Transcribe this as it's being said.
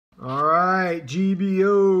right,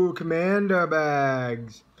 GBO Commander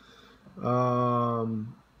bags.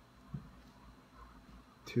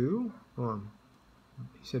 2? Hold on.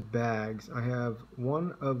 He said bags. I have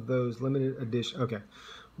one of those limited edition. Okay.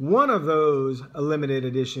 One of those limited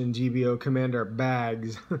edition GBO Commander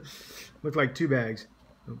bags. Look like 2 bags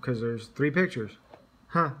because there's 3 pictures.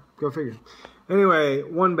 Huh. Go figure. Anyway,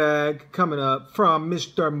 1 bag coming up from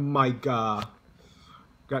Mr. Micah.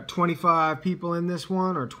 Got 25 people in this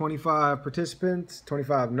one, or 25 participants,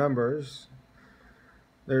 25 numbers.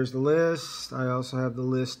 There's the list. I also have the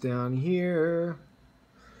list down here.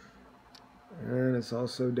 And it's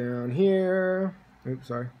also down here. Oops,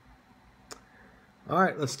 sorry. All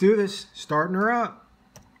right, let's do this. Starting her up.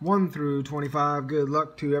 1 through 25. Good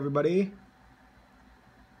luck to everybody.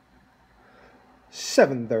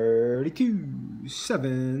 732.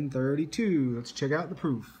 732. Let's check out the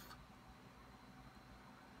proof.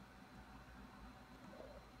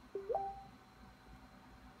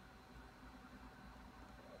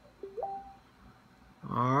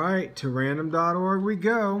 All right, to random.org we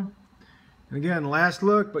go. And again, last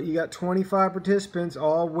look, but you got 25 participants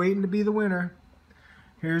all waiting to be the winner.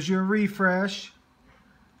 Here's your refresh.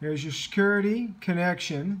 Here's your security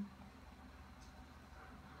connection.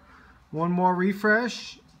 One more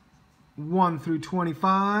refresh. 1 through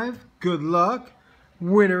 25. Good luck.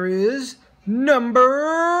 Winner is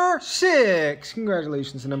number 6.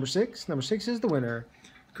 Congratulations to number 6. Number 6 is the winner.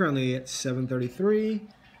 Currently at 733.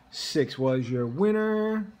 6 was your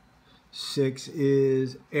winner. 6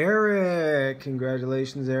 is Eric.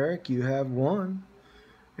 Congratulations, Eric. You have won.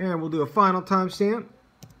 And we'll do a final timestamp.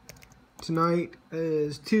 Tonight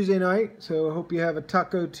is Tuesday night, so I hope you have a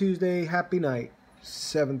Taco Tuesday happy night.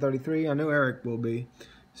 7:33. I know Eric will be.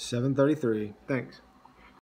 7:33. Thanks.